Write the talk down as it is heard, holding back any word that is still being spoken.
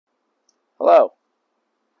Hello,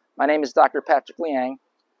 my name is Dr. Patrick Liang,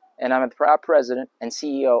 and I'm the proud president and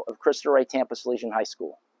CEO of Cristo Rey Tampa Salesian High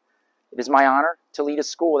School. It is my honor to lead a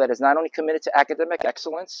school that is not only committed to academic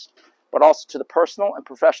excellence, but also to the personal and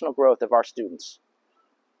professional growth of our students.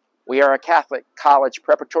 We are a Catholic college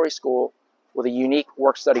preparatory school with a unique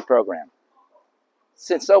work-study program.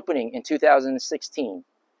 Since opening in 2016,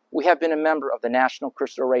 we have been a member of the National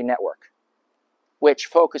Cristo Rey Network, which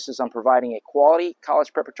focuses on providing a quality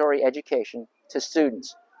college preparatory education to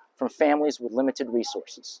students from families with limited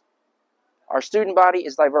resources. Our student body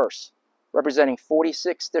is diverse, representing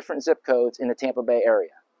 46 different zip codes in the Tampa Bay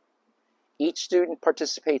area. Each student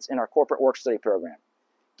participates in our corporate work-study program,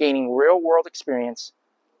 gaining real-world experience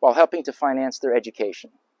while helping to finance their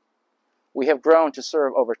education. We have grown to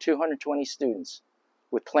serve over 220 students,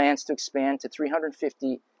 with plans to expand to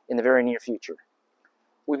 350 in the very near future.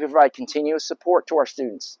 We provide continuous support to our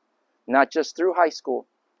students, not just through high school,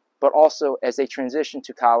 but also as they transition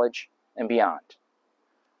to college and beyond.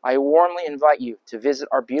 I warmly invite you to visit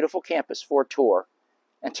our beautiful campus for a tour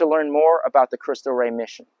and to learn more about the Cristo Rey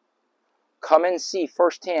mission. Come and see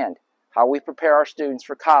firsthand how we prepare our students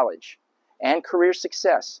for college and career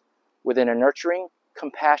success within a nurturing,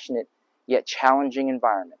 compassionate, yet challenging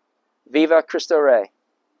environment. Viva Cristo Rey!